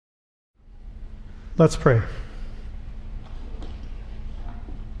Let's pray.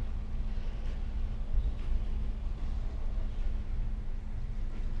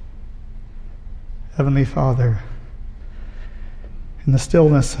 Heavenly Father, in the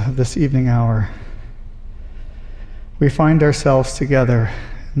stillness of this evening hour, we find ourselves together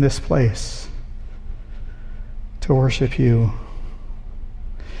in this place to worship you.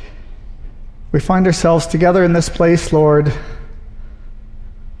 We find ourselves together in this place, Lord,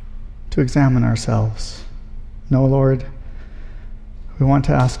 to examine ourselves. No, Lord, we want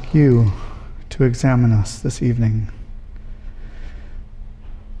to ask you to examine us this evening.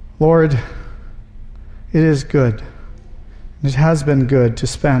 Lord, it is good, it has been good to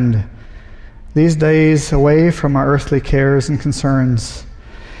spend these days away from our earthly cares and concerns,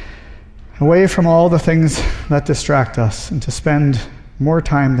 away from all the things that distract us, and to spend more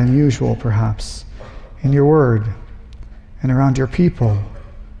time than usual, perhaps, in your word and around your people.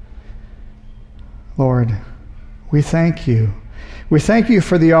 Lord, we thank you. We thank you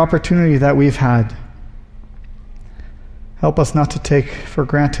for the opportunity that we've had. Help us not to take for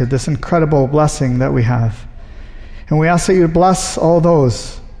granted this incredible blessing that we have. And we ask that you bless all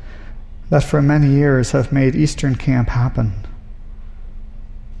those that for many years have made Eastern Camp happen.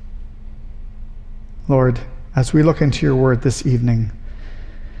 Lord, as we look into your word this evening,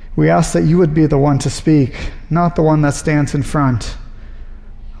 we ask that you would be the one to speak, not the one that stands in front.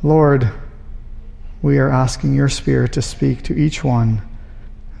 Lord, we are asking your Spirit to speak to each one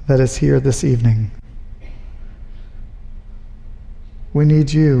that is here this evening. We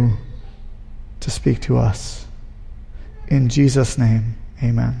need you to speak to us. In Jesus' name,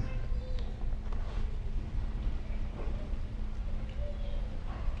 amen.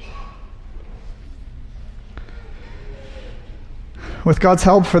 With God's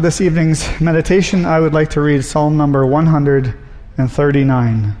help for this evening's meditation, I would like to read Psalm number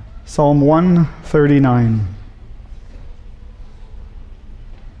 139. Psalm 139.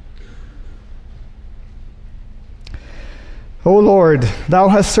 O Lord, thou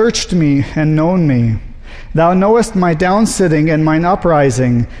hast searched me and known me. Thou knowest my downsitting and mine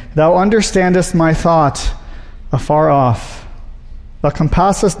uprising. Thou understandest my thought afar off. Thou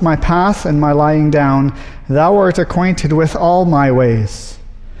compassest my path and my lying down. Thou art acquainted with all my ways.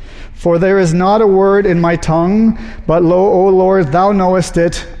 For there is not a word in my tongue, but lo, O Lord, thou knowest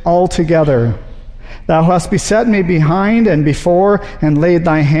it altogether. Thou hast beset me behind and before, and laid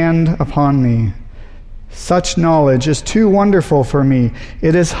thy hand upon me. Such knowledge is too wonderful for me.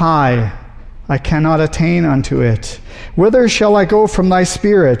 It is high. I cannot attain unto it. Whither shall I go from thy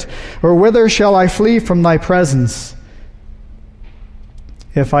spirit? Or whither shall I flee from thy presence?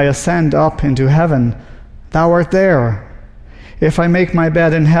 If I ascend up into heaven, thou art there. If I make my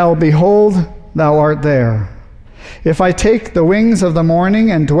bed in hell, behold, thou art there. If I take the wings of the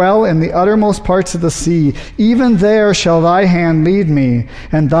morning and dwell in the uttermost parts of the sea, even there shall thy hand lead me,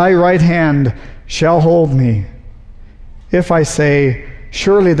 and thy right hand shall hold me. If I say,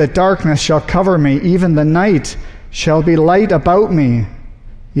 surely the darkness shall cover me, even the night shall be light about me.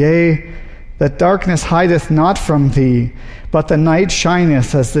 Yea, the darkness hideth not from thee, but the night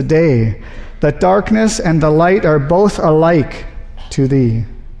shineth as the day. The darkness and the light are both alike to thee.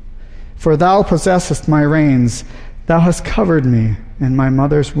 For thou possessest my reins, thou hast covered me in my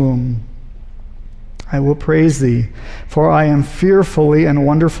mother's womb. I will praise thee, for I am fearfully and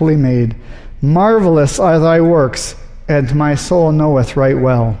wonderfully made. Marvelous are thy works, and my soul knoweth right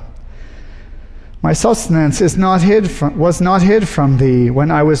well. My sustenance was not hid from thee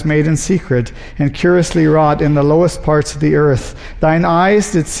when I was made in secret, and curiously wrought in the lowest parts of the earth. Thine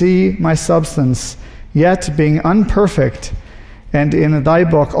eyes did see my substance, yet being unperfect, and in thy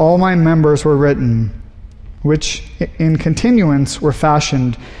book all my members were written, which in continuance were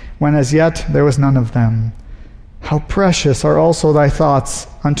fashioned, when as yet there was none of them. How precious are also thy thoughts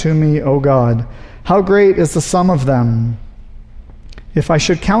unto me, O God! How great is the sum of them! If I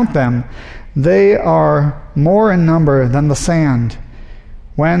should count them, they are more in number than the sand.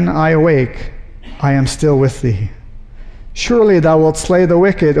 When I awake, I am still with thee. Surely thou wilt slay the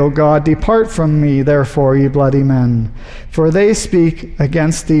wicked, O God. Depart from me, therefore, ye bloody men. For they speak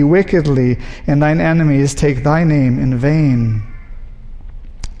against thee wickedly, and thine enemies take thy name in vain.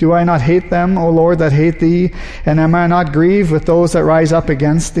 Do I not hate them, O Lord, that hate thee? And am I not grieved with those that rise up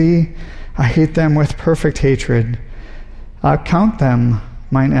against thee? I hate them with perfect hatred. I count them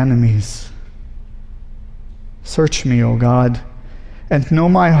mine enemies. Search me, O God, and know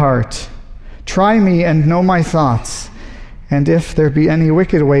my heart. Try me and know my thoughts. And if there be any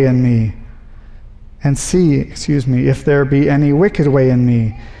wicked way in me, if there be any wicked way in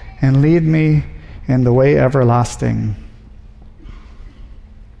me, and lead me in the way everlasting.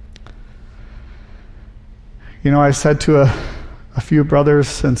 I've said to a few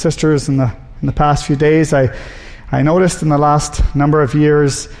brothers and sisters in the past few days, I noticed in the last number of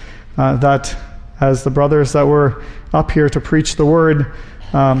years that as the brothers that were up here to preach the word,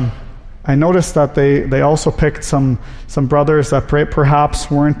 I noticed that they also picked some brothers that perhaps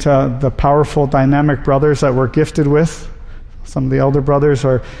weren't the powerful, dynamic brothers that we're gifted with. Some of the elder brothers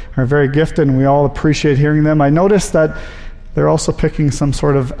are very gifted, and we all appreciate hearing them. I noticed that they're also picking some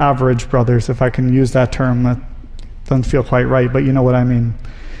sort of average brothers, if I can use that term. That doesn't feel quite right, but you know what I mean.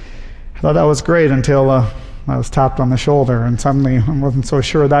 I thought that was great until I was tapped on the shoulder, and suddenly I wasn't so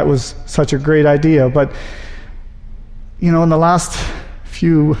sure that was such a great idea. But, in the last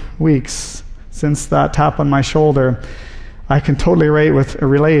few weeks since that tap on my shoulder, I can totally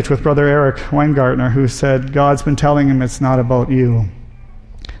relate with Brother Eric Weingartner, who said God's been telling him it's not about you.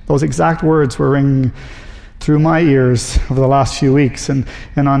 Those exact words were ringing through my ears over the last few weeks. And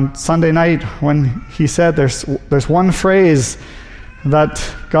on Sunday night, when he said there's one phrase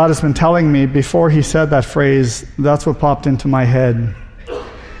that God has been telling me, before he said that phrase, that's what popped into my head.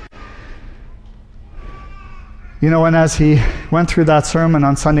 And as he went through that sermon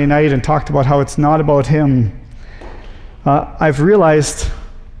on Sunday night and talked about how it's not about him, I've realized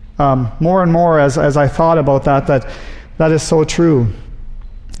more and more as I thought about that is so true.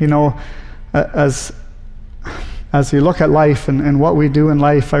 As you look at life and what we do in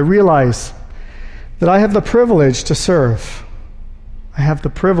life, I realize that I have the privilege to serve. I have the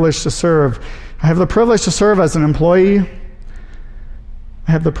privilege to serve. I have the privilege to serve as an employee.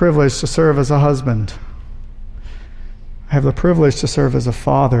 I have the privilege to serve as a husband. I have the privilege to serve as a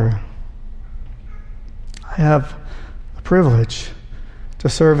father. I have the privilege to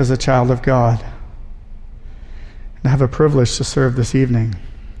serve as a child of God. And I have a privilege to serve this evening.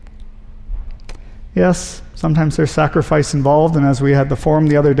 Yes, sometimes there's sacrifice involved, and as we had the forum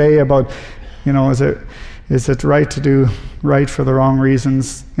the other day about, is it right to do right for the wrong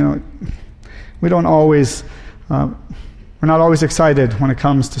reasons? We don't always, we're not always excited when it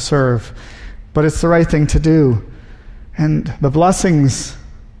comes to serve, but it's the right thing to do. And the blessings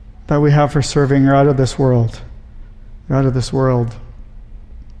that we have for serving are out of this world. They're out of this world.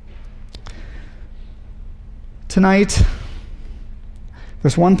 Tonight,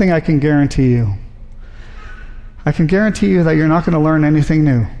 there's one thing I can guarantee you. I can guarantee you that you're not going to learn anything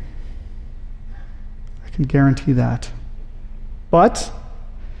new. I can guarantee that. But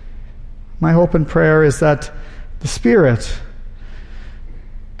my hope and prayer is that the Spirit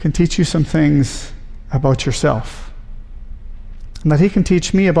can teach you some things about yourself, and that He can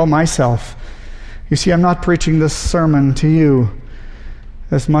teach me about myself. You see, I'm not preaching this sermon to you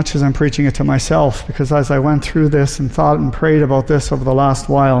as much as I'm preaching it to myself, because as I went through this and thought and prayed about this over the last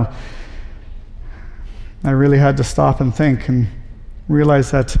while, I really had to stop and think and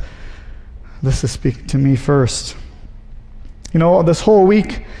realize that this is speaking to me first. This whole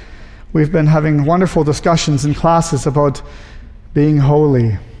week we've been having wonderful discussions in classes about being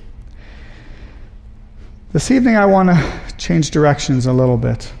holy. This evening I want to change directions a little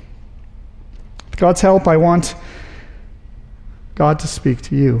bit. With God's help, I want God to speak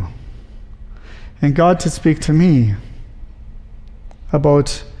to you, and God to speak to me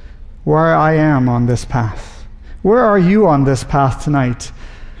about where I am on this path. Where are you on this path tonight?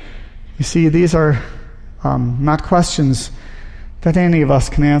 You see, these are not questions that any of us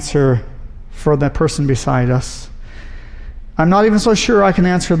can answer for the person beside us. I'm not even so sure I can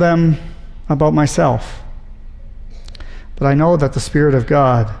answer them about myself. But I know that the Spirit of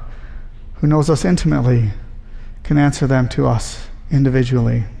God, who knows us intimately, can answer them to us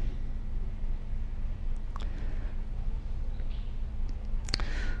individually.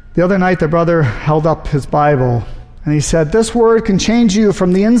 The other night, the brother held up his Bible, and he said, "This word can change you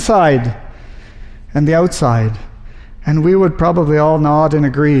from the inside and the outside." And we would probably all nod and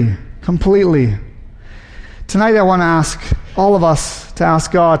agree completely. Tonight, I want to ask all of us to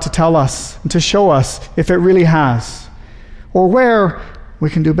ask God to tell us and to show us if it really has, or where we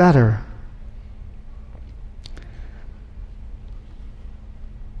can do better.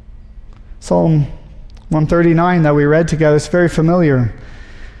 Psalm 139 that we read together is very familiar.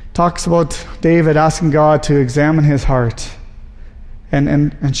 Talks about David asking God to examine his heart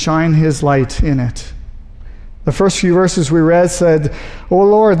and shine His light in it. The first few verses we read said, "O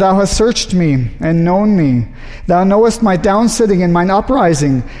Lord, Thou hast searched me and known me. Thou knowest my downsitting and mine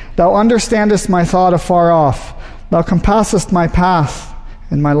uprising. Thou understandest my thought afar off. Thou compassest my path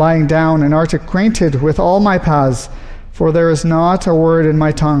and my lying down, and art acquainted with all my paths. For there is not a word in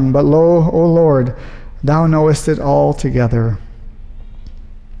my tongue, but lo, O Lord, Thou knowest it altogether."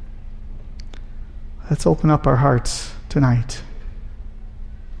 Let's open up our hearts tonight.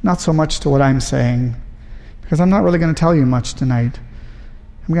 Not so much to what I'm saying, because I'm not really going to tell you much tonight.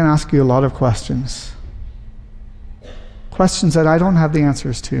 I'm going to ask you a lot of questions. Questions that I don't have the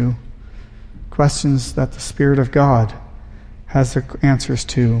answers to. Questions that the Spirit of God has the answers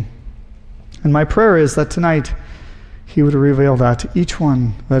to. And my prayer is that tonight He would reveal that to each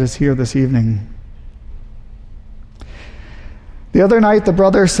one that is here this evening. The other night the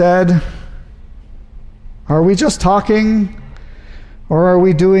brother said, "Are we just talking, or are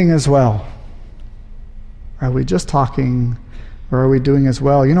we doing as well?" Are we just talking, or are we doing as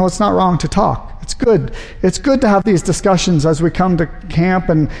well? You know, it's not wrong to talk. It's good. It's good to have these discussions as we come to camp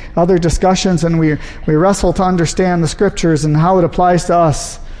and other discussions, and we wrestle to understand the Scriptures and how it applies to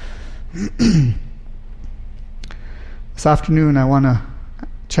us. This afternoon, I want to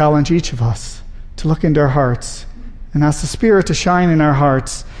challenge each of us to look into our hearts and ask the Spirit to shine in our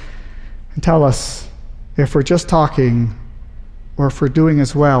hearts and tell us if we're just talking or if we're doing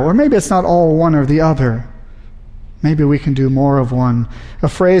as well. Or maybe it's not all one or the other. Maybe we can do more of one. A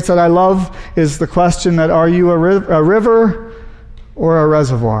phrase that I love is the question that, are you a river or a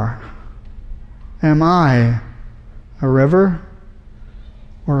reservoir? Am I a river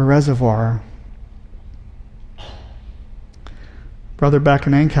or a reservoir? Brother back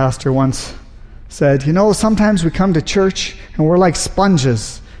in Ancaster once said, you know, sometimes we come to church and we're like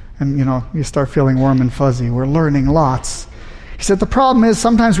sponges. And, you know, you start feeling warm and fuzzy. We're learning lots. He said, the problem is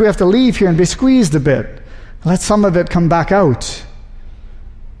sometimes we have to leave here and be squeezed a bit. Let some of it come back out.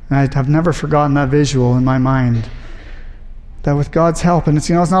 And I have never forgotten that visual in my mind. That with God's help, and it's,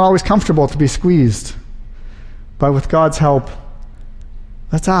 you know, it's not always comfortable to be squeezed. But with God's help,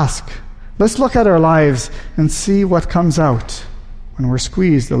 let's ask. Let's look at our lives and see what comes out when we're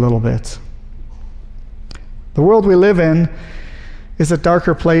squeezed a little bit. The world we live in is a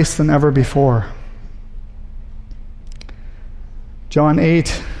darker place than ever before. John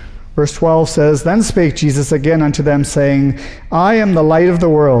 8, verse 12 says, Then spake Jesus again unto them, saying, I am the light of the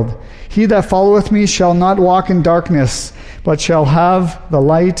world. He that followeth me shall not walk in darkness, but shall have the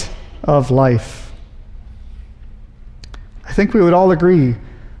light of life. I think we would all agree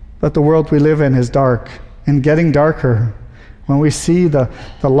that the world we live in is dark and getting darker. When we see the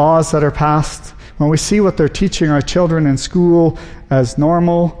laws that are passed, when we see what they're teaching our children in school as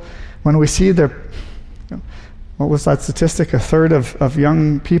normal, when we see what was that statistic? A third of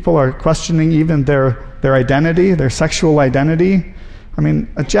young people are questioning even their identity, their sexual identity. I mean,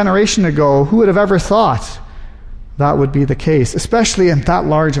 a generation ago, who would have ever thought that would be the case, especially in that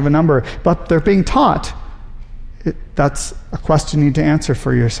large of a number? But they're being taught. That's a question you need to answer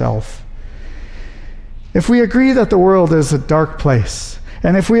for yourself. If we agree that the world is a dark place,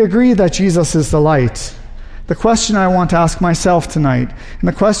 and if we agree that Jesus is the light, the question I want to ask myself tonight, and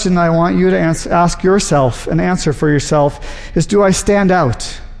the question I want you to ask yourself and answer for yourself, is, do I stand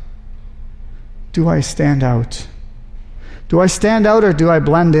out? Do I stand out? Do I stand out or do I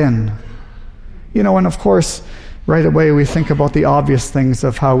blend in? You know, and of course, right away we think about the obvious things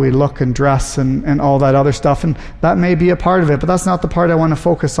of how we look and dress and all that other stuff, and that may be a part of it, but that's not the part I want to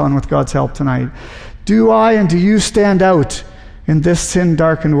focus on with God's help tonight. Do I and do you stand out in this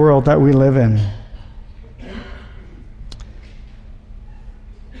sin-darkened world that we live in?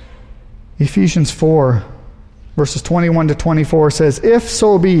 Ephesians 4, verses 21 to 24 says, If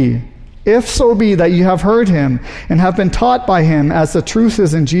so be that you have heard him and have been taught by him, as the truth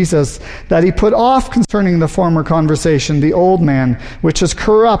is in Jesus, that he put off concerning the former conversation the old man, which is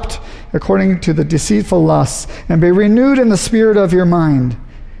corrupt according to the deceitful lusts, and be renewed in the spirit of your mind,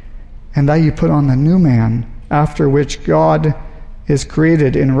 and that you put on the new man, after which God is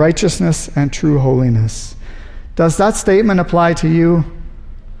created in righteousness and true holiness. Does that statement apply to you?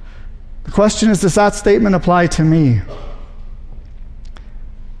 The question is, does that statement apply to me?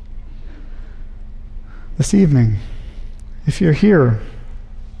 This evening, if you're here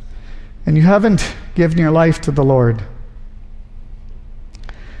and you haven't given your life to the Lord,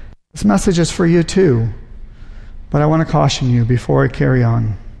 this message is for you too, but I want to caution you before I carry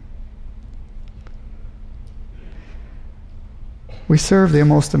on. We serve the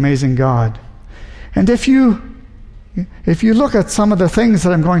most amazing God. And if you look at some of the things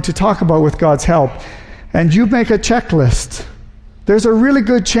that I'm going to talk about with God's help, and you make a checklist, there's a really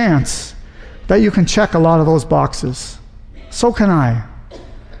good chance that you can check a lot of those boxes. So can I.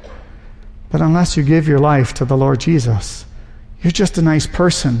 But unless you give your life to the Lord Jesus, you're just a nice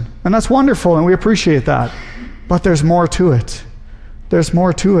person. And that's wonderful, and we appreciate that. But there's more to it. There's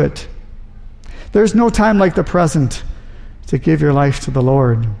more to it. There's no time like the present to give your life to the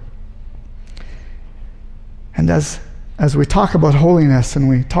Lord. And as we talk about holiness, and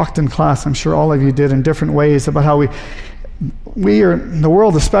we talked in class, I'm sure all of you did in different ways, about how the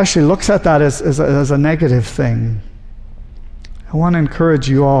world especially, looks at that as a negative thing. I want to encourage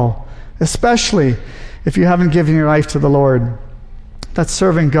you all, especially if you haven't given your life to the Lord, that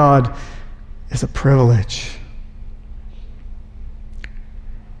serving God is a privilege.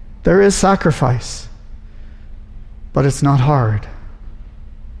 There is sacrifice, but it's not hard.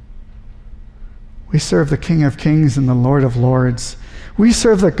 We serve the King of Kings and the Lord of Lords. We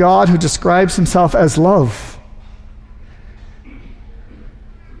serve the God who describes himself as love.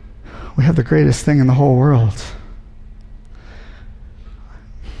 We have the greatest thing in the whole world.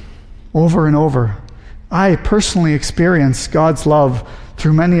 Over and over, I personally experience God's love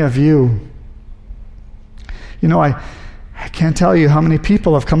through many of you. You know, I can't tell you how many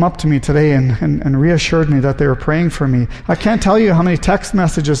people have come up to me today and reassured me that they were praying for me. I can't tell you how many text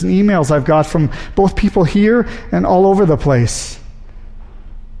messages and emails I've got from both people here and all over the place,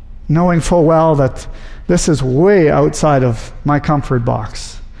 knowing full well that this is way outside of my comfort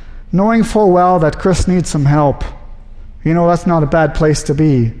box. Knowing full well that Chris needs some help. You know, that's not a bad place to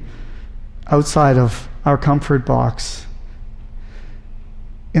be, outside of our comfort box.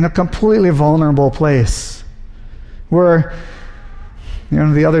 In a completely vulnerable place. Where, you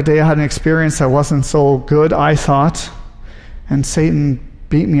know, the other day I had an experience that wasn't so good, I thought, and Satan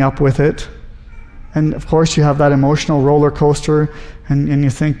beat me up with it. And of course you have that emotional roller coaster, and you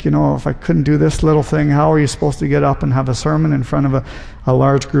think, you know, if I couldn't do this little thing, how are you supposed to get up and have a sermon in front of a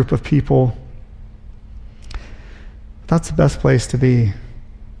large group of people? That's the best place to be.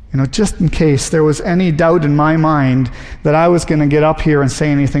 You know, just in case there was any doubt in my mind that I was going to get up here and say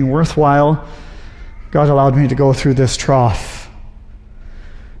anything worthwhile, God allowed me to go through this trough.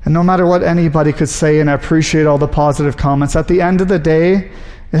 And no matter what anybody could say, and I appreciate all the positive comments, at the end of the day,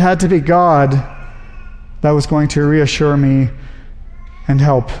 it had to be God that was going to reassure me and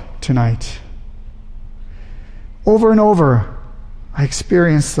help tonight. Over and over, I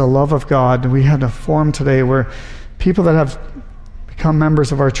experienced the love of God. We had a forum today where people that have become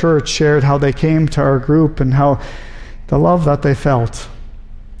members of our church shared how they came to our group and how the love that they felt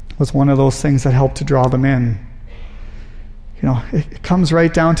was one of those things that helped to draw them in. You know, it comes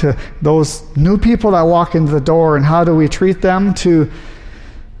right down to those new people that walk into the door and how do we treat them, to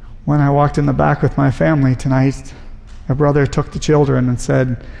when I walked in the back with my family tonight, my brother took the children and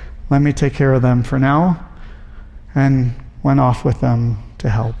said, let me take care of them for now, and went off with them to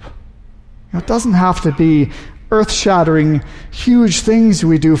help. You know, it doesn't have to be earth-shattering, huge things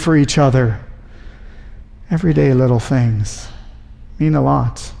we do for each other. Everyday little things mean a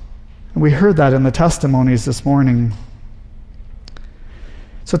lot. And we heard that in the testimonies this morning.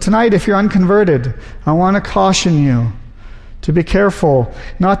 So tonight, if you're unconverted, I want to caution you to be careful,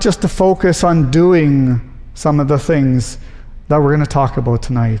 not just to focus on doing some of the things that we're going to talk about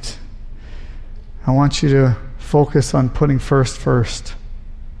tonight. I want you to focus on putting first.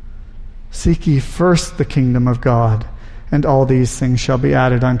 Seek ye first the kingdom of God, and all these things shall be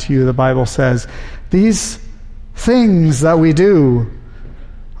added unto you. The Bible says these things that we do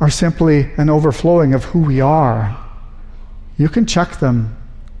are simply an overflowing of who we are. You can check them.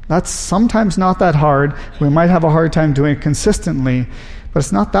 That's sometimes not that hard. We might have a hard time doing it consistently, but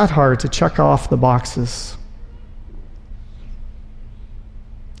it's not that hard to check off the boxes.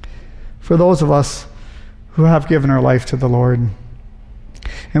 For those of us who have given our life to the Lord,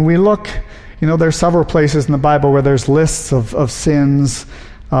 and we look, you know, there's several places in the Bible where there's lists of sins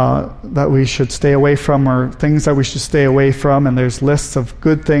that we should stay away from, or things that we should stay away from, and there's lists of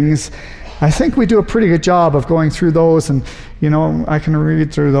good things. I think we do a pretty good job of going through those, and, you know, I can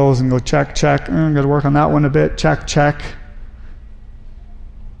read through those and go check. I'm going to work on that one a bit, check.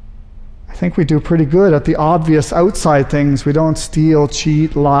 I think we do pretty good at the obvious outside things. We don't steal,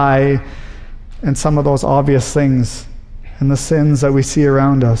 cheat, lie, and some of those obvious things and the sins that we see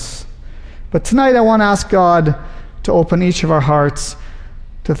around us. But tonight I want to ask God to open each of our hearts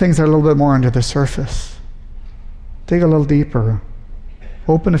to things that are a little bit more under the surface. Dig a little deeper.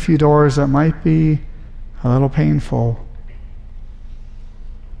 Open a few doors that might be a little painful.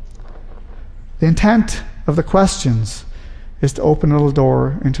 The intent of the questions is to open a little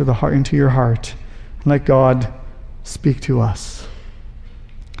door into the heart, into your heart, and let God speak to us.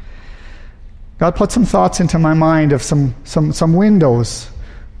 God put some thoughts into my mind of some windows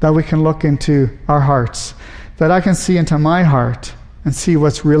that we can look into our hearts, that I can see into my heart and see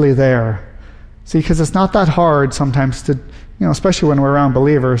what's really there. See, because it's not that hard sometimes to, you know, especially when we're around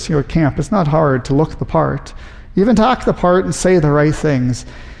believers, you know, at camp, it's not hard to look the part, even to act the part and say the right things.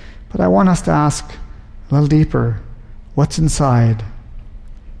 But I want us to ask a little deeper, what's inside?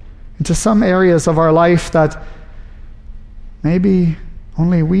 Into some areas of our life that maybe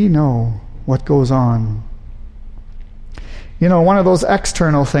only we know what goes on. One of those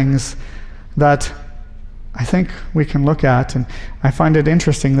external things that I think we can look at, and I find it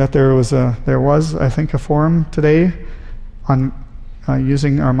interesting that there was, I think, a forum today on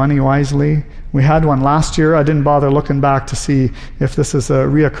using our money wisely. We had one last year. I didn't bother looking back to see if this is a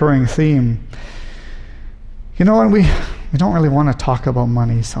reoccurring theme. And we don't really want to talk about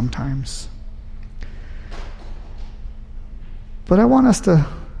money sometimes. But I want us to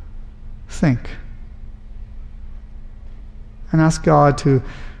think and ask God to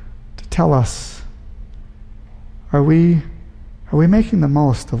tell us, are we making the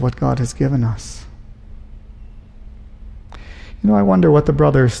most of what God has given us? I wonder what the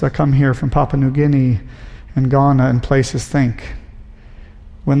brothers that come here from Papua New Guinea and Ghana and places think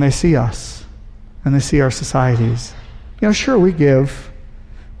when they see us and they see our societies. Sure, we give.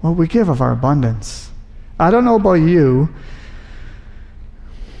 Well, we give of our abundance. I don't know about you,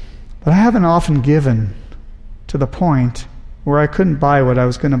 but I haven't often given to the point where I couldn't buy what I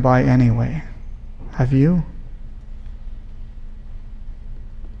was going to buy anyway. Have you?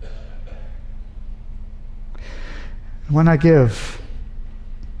 When I give,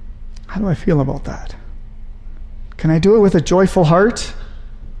 how do I feel about that? Can I do it with a joyful heart?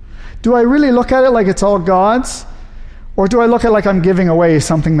 Do I really look at it like it's all God's? Or do I look at it like I'm giving away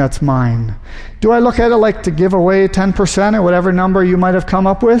something that's mine? Do I look at it like to give away 10% or whatever number you might have come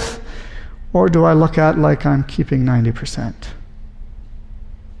up with? Or do I look at it like I'm keeping 90%?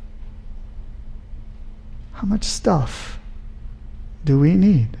 How much stuff do we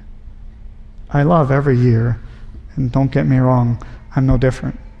need? I love every year. And don't get me wrong, I'm no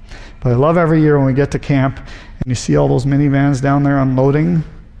different. But I love every year when we get to camp and you see all those minivans down there unloading.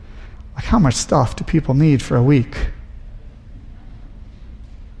 Like, how much stuff do people need for a week?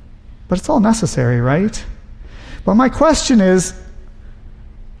 But it's all necessary, right? But my question is,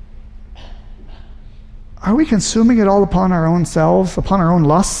 are we consuming it all upon our own selves, upon our own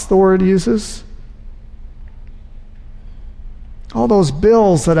lusts, the word uses? All those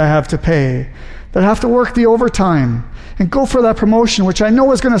bills that I have to pay, that I have to work the overtime and go for that promotion, which I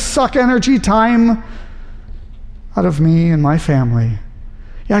know is going to suck energy, time out of me and my family.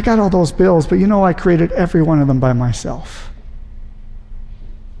 Yeah, I got all those bills, but I created every one of them by myself.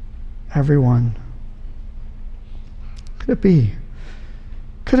 Every one. Could it be?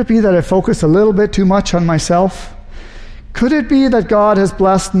 Could it be that I focus a little bit too much on myself? Could it be that God has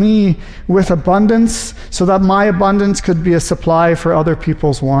blessed me with abundance so that my abundance could be a supply for other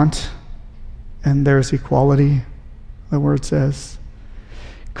people's want? And there's equality, the word says.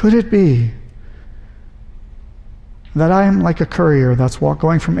 Could it be that I am like a courier that's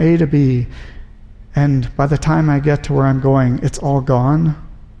going from A to B, and by the time I get to where I'm going, it's all gone?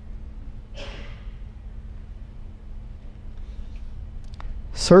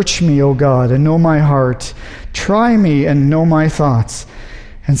 Search me, O God, and know my heart. Try me and know my thoughts,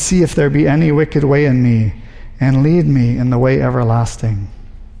 and see if there be any wicked way in me, and lead me in the way everlasting.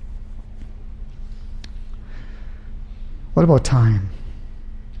 What about time?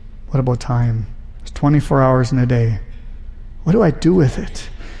 What about time? There's 24 hours in a day. What do I do with it?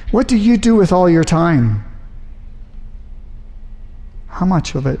 What do you do with all your time? How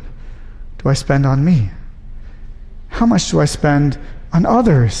much of it do I spend on me? How much do I spend on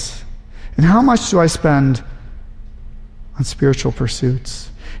others? And how much do I spend on spiritual pursuits?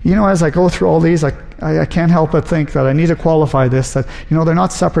 As I go through all these, I can't help but think that I need to qualify this, that, they're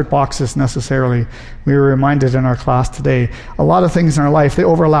not separate boxes necessarily. We were reminded in our class today, a lot of things in our life, they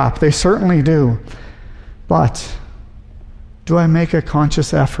overlap. They certainly do. But do I make a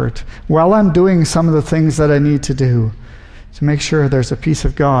conscious effort, while I'm doing some of the things that I need to do, to make sure there's a piece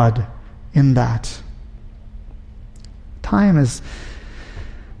of God in that? Time is,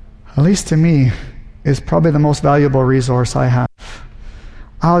 at least to me, is probably the most valuable resource I have.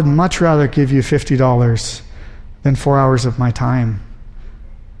 I would much rather give you $50 than 4 hours of my time.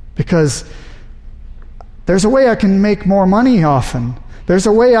 Because there's a way I can make more money often. There's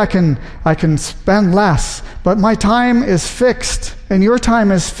a way I can spend less. But my time is fixed, and your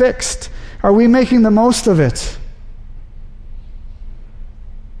time is fixed. Are we making the most of it?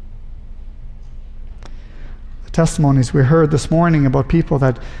 The testimonies we heard this morning about people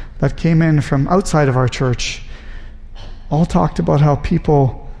that came in from outside of our church all talked about how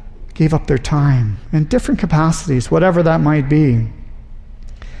people gave up their time in different capacities, whatever that might be.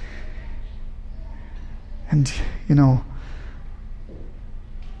 And,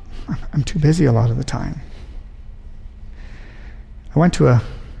 I'm too busy a lot of the time. I went to a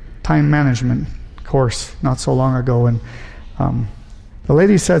time management course not so long ago, and the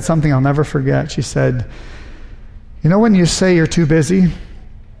lady said something I'll never forget. She said, when you say you're too busy,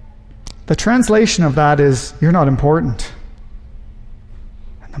 the translation of that is, you're not important.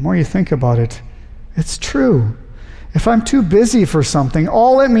 And the more you think about it, it's true. If I'm too busy for something,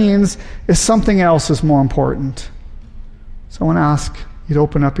 all it means is something else is more important. So I want to ask you to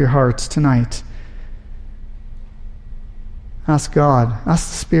open up your hearts tonight. Ask God, ask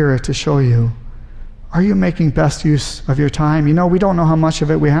the Spirit to show you. Are you making best use of your time? You know, we don't know how much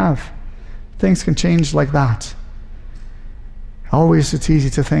of it we have. Things can change like that. Always it's easy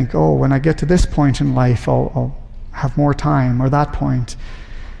to think, oh, when I get to this point in life, I'll have more time, or that point.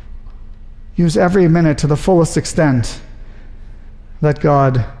 Use every minute to the fullest extent that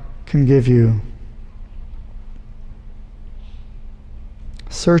God can give you.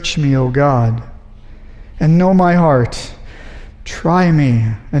 Search me, O God, and know my heart. Try me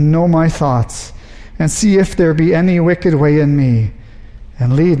and know my thoughts, and see if there be any wicked way in me,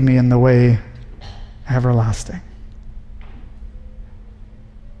 and lead me in the way everlasting.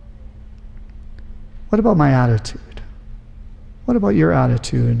 What about my attitude? What about your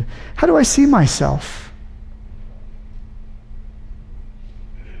attitude? How do I see myself?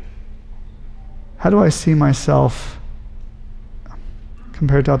 How do I see myself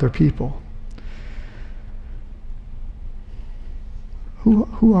compared to other people?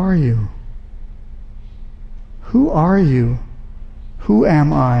 Who are you? Who are you? Who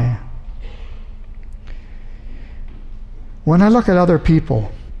am I? When I look at other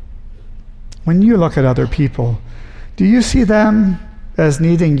people, when you look at other people, do you see them as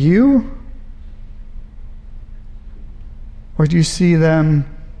needing you? Or do you see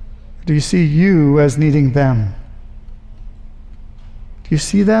you as needing them? Do you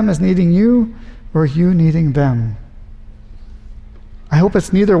see them as needing you, or you needing them? I hope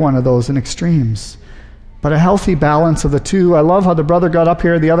it's neither one of those in extremes, but a healthy balance of the two. I love how the brother got up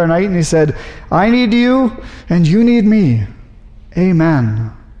here the other night and he said, I need you and you need me.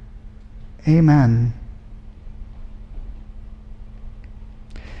 Amen. Amen.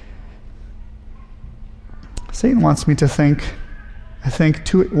 Satan wants me to think,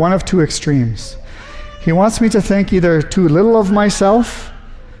 one of two extremes. He wants me to think either too little of myself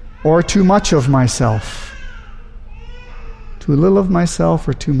or too much of myself. Too little of myself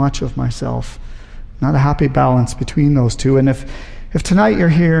or too much of myself. Not a happy balance between those two. And if tonight you're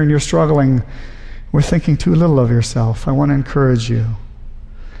here and you're struggling with thinking too little of yourself, I want to encourage you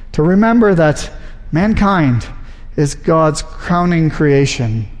to remember that mankind is God's crowning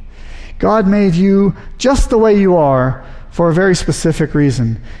creation. God made you just the way you are for a very specific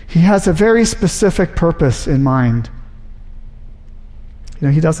reason. He has a very specific purpose in mind. You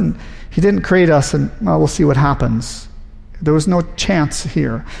know, He didn't create us and, well, we'll see what happens. There was no chance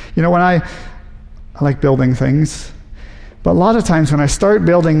here. You know, when I like building things, but a lot of times when I start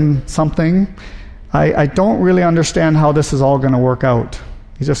building something, I don't really understand how this is all going to work out.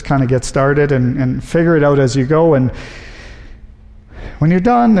 You just kind of get started and figure it out as you go. And when you're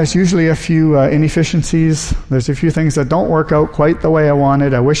done, there's usually a few inefficiencies. There's a few things that don't work out quite the way I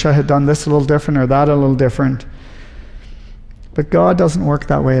wanted. I wish I had done this a little different or that a little different. But God doesn't work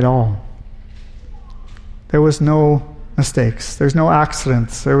that way at all. There was no mistakes. There's no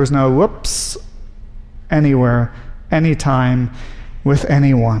accidents. There was no whoops anywhere, anytime, with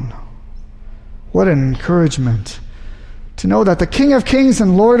anyone. What an encouragement to know that the King of Kings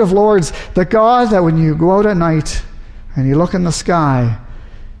and Lord of Lords, the God that when you go out at night and you look in the sky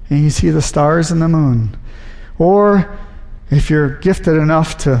and you see the stars and the moon, or if you're gifted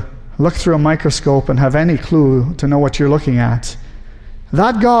enough to look through a microscope and have any clue to know what you're looking at,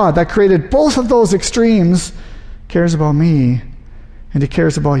 that God that created both of those extremes cares about me, and He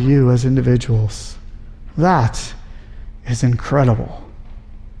cares about you as individuals. That is incredible.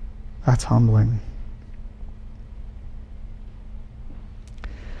 That's humbling.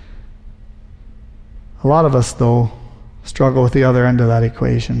 A lot of us, though, struggle with the other end of that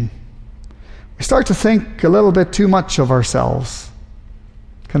equation. We start to think a little bit too much of ourselves.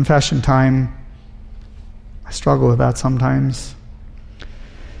 Confession time. I struggle with that sometimes.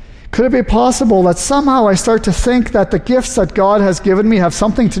 Could it be possible that somehow I start to think that the gifts that God has given me have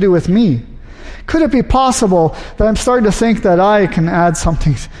something to do with me? Could it be possible that I'm starting to think that I can add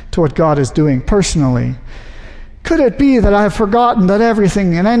something to what God is doing personally? Could it be that I have forgotten that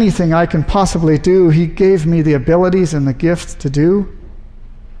everything and anything I can possibly do, He gave me the abilities and the gifts to do?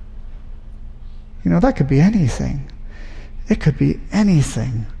 You know, that could be anything. It could be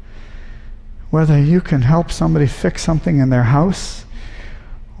anything. Whether you can help somebody fix something in their house,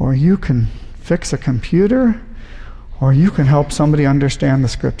 or you can fix a computer, or you can help somebody understand the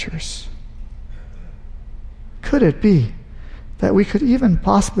Scriptures. Could it be that we could even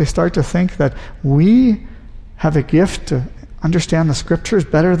possibly start to think that we have a gift to understand the Scriptures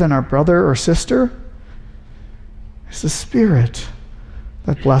better than our brother or sister? It's the Spirit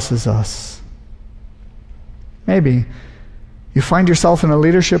that blesses us. Maybe you find yourself in a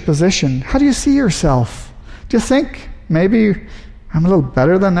leadership position. How do you see yourself? Do you think maybe I'm a little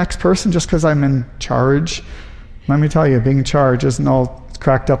better than the next person just because I'm in charge? Let me tell you, being in charge isn't all it's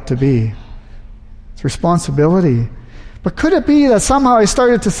cracked up to be. It's responsibility. But could it be that somehow I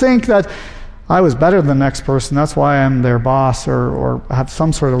started to think that I was better than the next person, that's why I'm their boss or have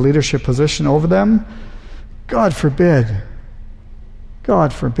some sort of leadership position over them? God forbid.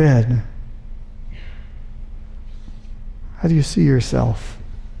 God forbid. How do you see yourself?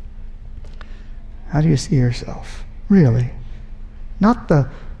 How do you see yourself? Really? Not that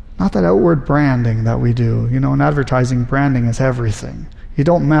outward branding that we do. You know, in advertising, branding is everything. You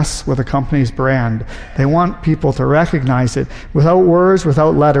don't mess with a company's brand. They want people to recognize it without words,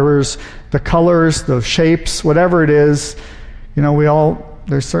 without letters, the colors, the shapes, whatever it is. You know,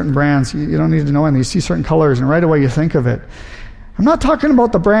 there's certain brands, you don't need to know anything. You see certain colors and right away you think of it. I'm not talking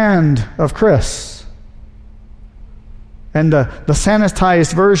about the brand of Chris and the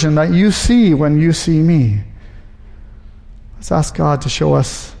sanitized version that you see when you see me. Let's ask God to show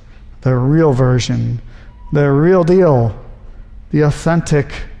us the real version, the real deal, the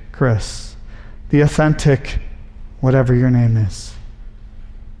authentic Chris, the authentic whatever your name is.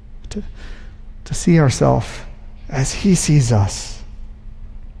 To see ourselves as He sees us.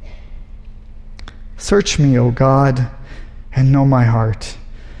 Search me, O God, and know my heart.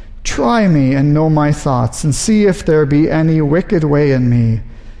 Try me and know my thoughts, and see if there be any wicked way in me,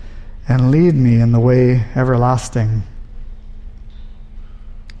 and lead me in the way everlasting.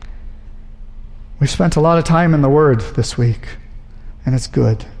 We've spent a lot of time in the Word this week, and it's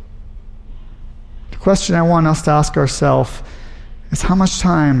good. The question I want us to ask ourselves is, how much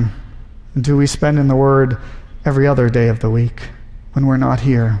time do we spend in the Word every other day of the week when we're not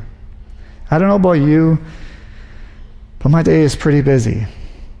here? I don't know about you, but my day is pretty busy.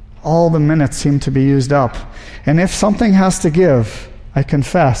 All the minutes seem to be used up. And if something has to give, I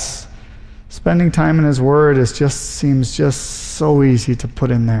confess, spending time in His Word seems just so easy to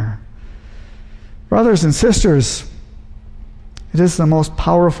put in there. Brothers and sisters, it is the most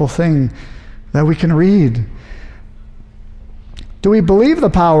powerful thing that we can read. Do we believe the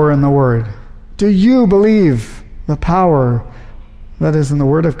power in the Word? Do you believe the power that is in the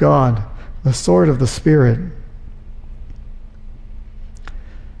Word of God, the sword of the Spirit?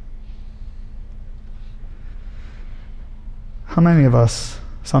 How many of us,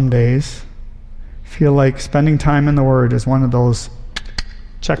 some days, feel like spending time in the Word is one of those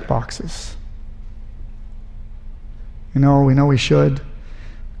check boxes? We know we should.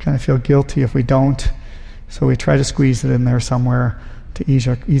 We kind of feel guilty if we don't, so we try to squeeze it in there somewhere to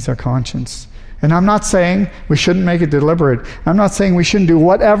ease our conscience. And I'm not saying we shouldn't make it deliberate. I'm not saying we shouldn't do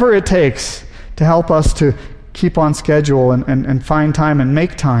whatever it takes to help us to keep on schedule and find time and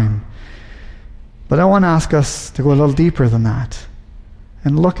make time. But I want to ask us to go a little deeper than that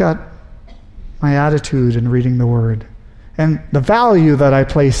and look at my attitude in reading the Word and the value that I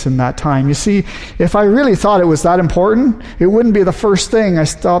place in that time. You see, if I really thought it was that important, it wouldn't be the first thing I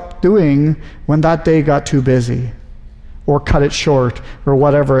stopped doing when that day got too busy or cut it short or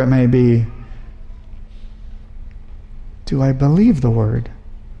whatever it may be. Do I believe the Word?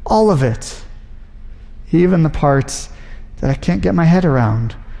 All of it. Even the parts that I can't get my head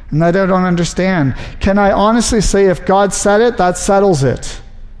around and that I don't understand. Can I honestly say if God said it, that settles it?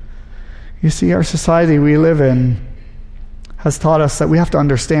 You see, our society we live in has taught us that we have to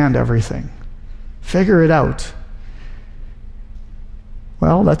understand everything. Figure it out.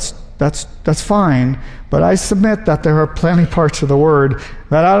 Well, that's fine, but I submit that there are plenty parts of the Word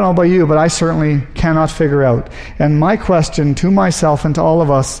that I don't know about you, but I certainly cannot figure out. And my question to myself and to all of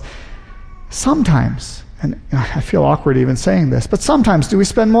us, sometimes, and I feel awkward even saying this, but sometimes do we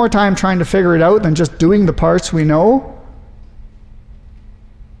spend more time trying to figure it out than just doing the parts we know?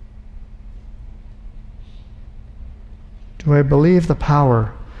 Do I believe the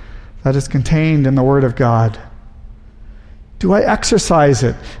power that is contained in the Word of God? Do I exercise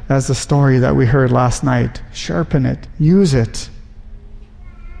it as the story that we heard last night? Sharpen it, use it.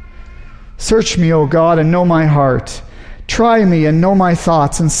 Search me, O God, and know my heart. Try me and know my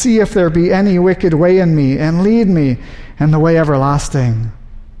thoughts, and see if there be any wicked way in me, and lead me in the way everlasting.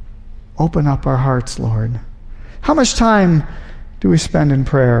 Open up our hearts, Lord. How much time do we spend in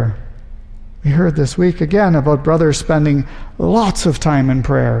prayer? We heard this week again about brothers spending lots of time in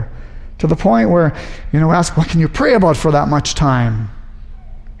prayer, to the point where, ask, what can you pray about for that much time?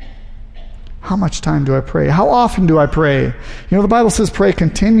 How much time do I pray? How often do I pray? The Bible says pray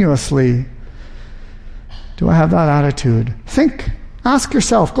continuously. Do I have that attitude? Ask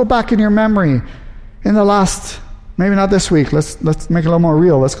yourself, go back in your memory in the last Maybe not this week. Let's make it a little more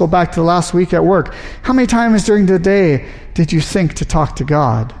real. Let's go back to the last week at work. How many times during the day did you think to talk to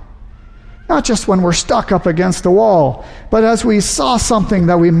God? Not just when we're stuck up against a wall, but as we saw something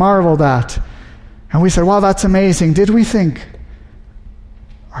that we marveled at, and we said, wow, that's amazing. Did we think,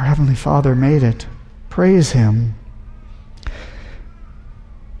 our Heavenly Father made it? Praise Him.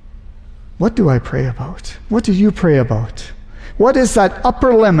 What do I pray about? What do you pray about? What is that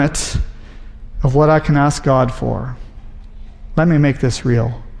upper limit of what I can ask God for? Let me make this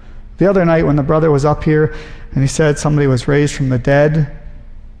real. The other night when the brother was up here and he said somebody was raised from the dead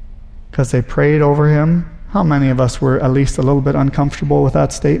because they prayed over him, how many of us were at least a little bit uncomfortable with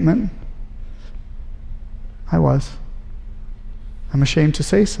that statement? I was. I'm ashamed to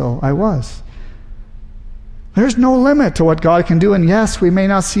say so. I was. There's no limit to what God can do, and yes, we may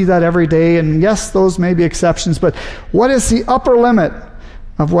not see that every day, and yes, those may be exceptions, but what is the upper limit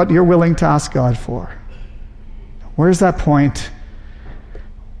of what you're willing to ask God for? Where's that point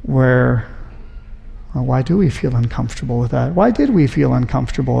where, well, why do we feel uncomfortable with that? Why did we feel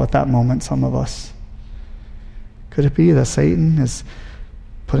uncomfortable at that moment, some of us? Could it be that Satan is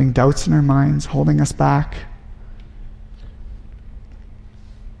putting doubts in our minds, holding us back?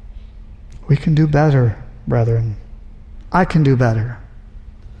 We can do better, brethren. I can do better.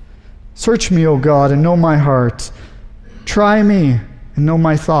 Search me, O God, and know my heart. Try me and know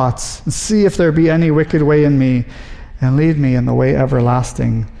my thoughts, and see if there be any wicked way in me, and lead me in the way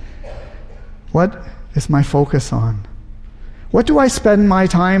everlasting. What is my focus on? What do I spend my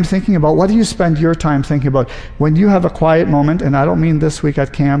time thinking about? What do you spend your time thinking about? When you have a quiet moment, and I don't mean this week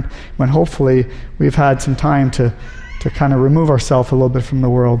at camp, when hopefully we've had some time to kind of remove ourselves a little bit from the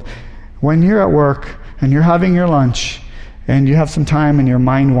world. When you're at work, and you're having your lunch, and you have some time and your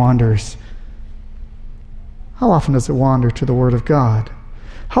mind wanders, how often does it wander to the Word of God?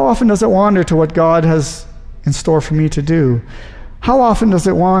 How often does it wander to what God has in store for me to do? How often does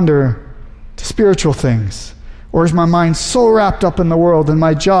it wander to spiritual things? Or is my mind so wrapped up in the world and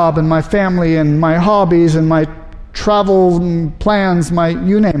my job and my family and my hobbies and my travel plans,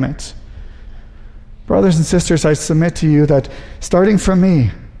 you name it? Brothers and sisters, I submit to you that starting from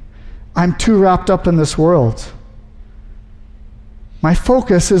me, I'm too wrapped up in this world. My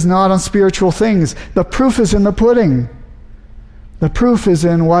focus is not on spiritual things. The proof is in the pudding. The proof is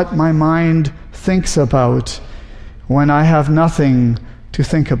in what my mind thinks about when I have nothing to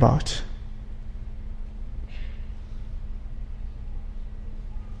think about.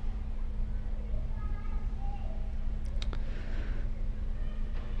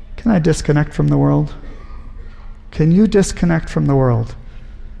 Can I disconnect from the world? Can you disconnect from the world?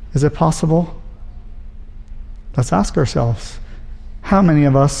 Is it possible? Let's ask ourselves. How many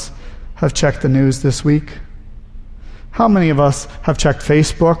of us have checked the news this week? How many of us have checked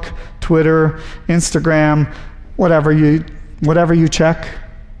Facebook, Twitter, Instagram, whatever you check?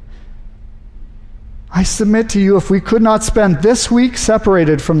 I submit to you, if we could not spend this week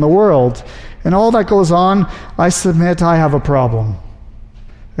separated from the world and all that goes on, I submit I have a problem.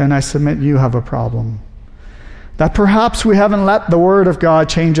 And I submit you have a problem. That perhaps we haven't let the Word of God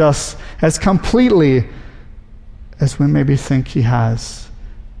change us as completely as we maybe think He has.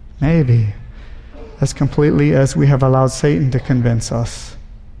 Maybe as completely as we have allowed Satan to convince us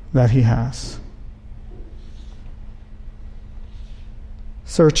that He has.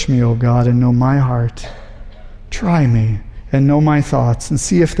 Search me, O God, and know my heart. Try me and know my thoughts, and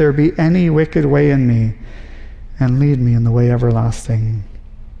see if there be any wicked way in me, and lead me in the way everlasting.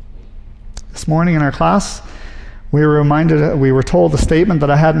 This morning in our class, we were told a statement that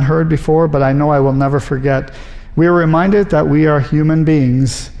I hadn't heard before, but I know I will never forget. We were reminded that we are human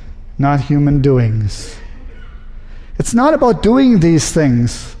beings, not human doings. It's not about doing these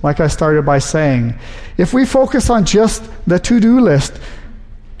things, like I started by saying. If we focus on just the to-do list,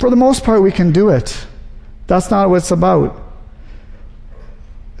 for the most part we can do it. That's not what it's about.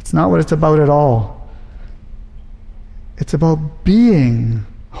 It's not what it's about at all. It's about being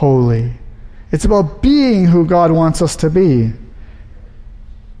holy. It's about being who God wants us to be.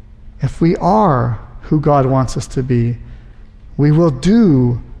 If we are who God wants us to be, we will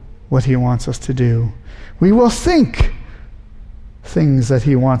do what He wants us to do. We will think things that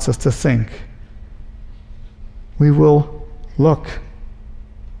He wants us to think. We will look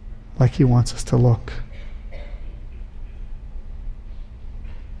like He wants us to look.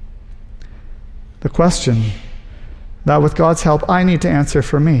 The question that with God's help I need to answer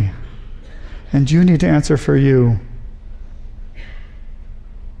for me, and you need to answer for you,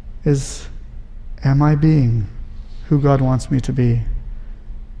 is, am I being who God wants me to be?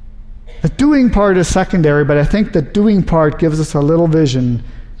 The doing part is secondary, but I think the doing part gives us a little vision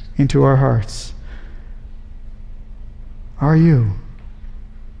into our hearts. Are you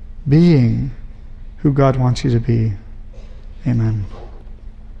being who God wants you to be? Amen.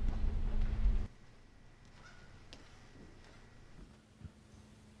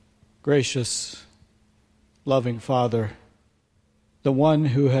 Gracious, loving Father, the one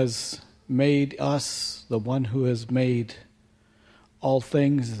who has made us, the one who has made all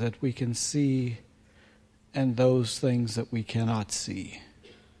things that we can see and those things that we cannot see,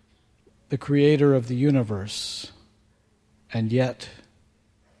 the creator of the universe, and yet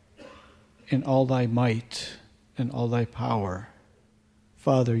in all thy might and all thy power,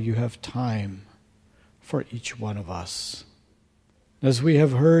 Father, you have time for each one of us. As we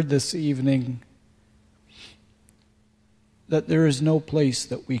have heard this evening, that there is no place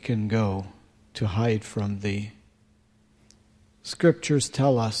that we can go to hide from thee. Scriptures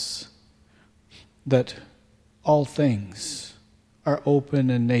tell us that all things are open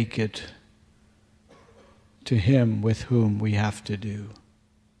and naked to him with whom we have to do.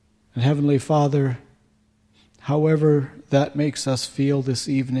 And Heavenly Father, however that makes us feel this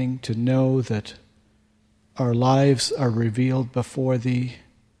evening, to know that our lives are revealed before thee,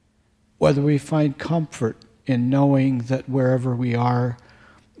 whether we find comfort in knowing that wherever we are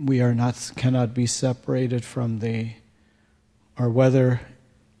cannot be separated from thee, or whether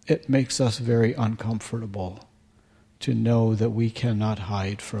it makes us very uncomfortable to know that we cannot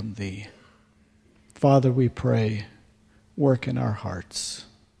hide from thee. Father, we pray, work in our hearts.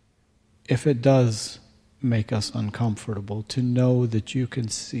 If it does make us uncomfortable, to know that you can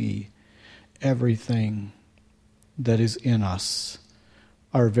see everything that is in us,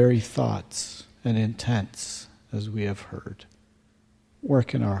 our very thoughts and intents, as we have heard.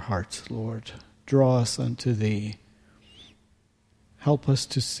 Work in our hearts, Lord. Draw us unto thee. Help us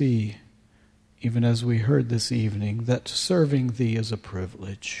to see, even as we heard this evening, that serving thee is a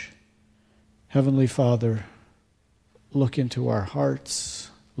privilege. Heavenly Father, look into our hearts,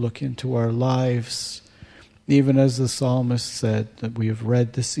 look into our lives, even as the psalmist said that we have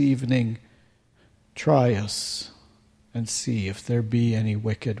read this evening. Try us and see if there be any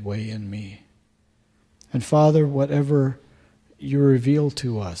wicked way in me. And Father, whatever you reveal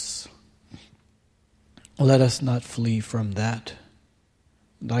to us, let us not flee from that.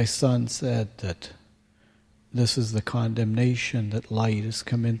 Thy Son said that this is the condemnation, that light has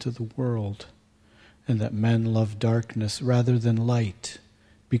come into the world, and that men love darkness rather than light,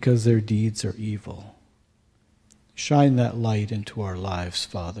 because their deeds are evil. Shine that light into our lives,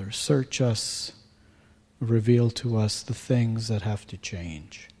 Father. Search us, reveal to us the things that have to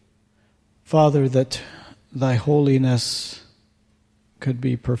change. Father, that thy holiness could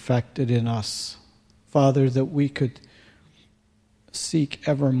be perfected in us. Father, that we could seek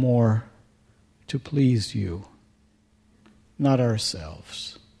evermore to please you, not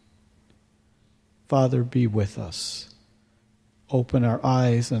ourselves. Father, be with us. Open our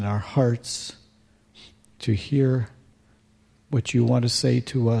eyes and our hearts to hear what you want to say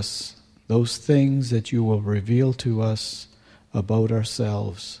to us, those things that you will reveal to us about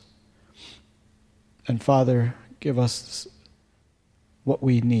ourselves. And Father, give us what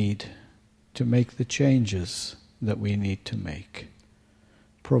we need to make the changes that we need to make.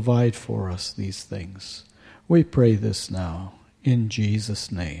 Provide for us these things. We pray this now in Jesus'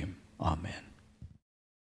 name. Amen.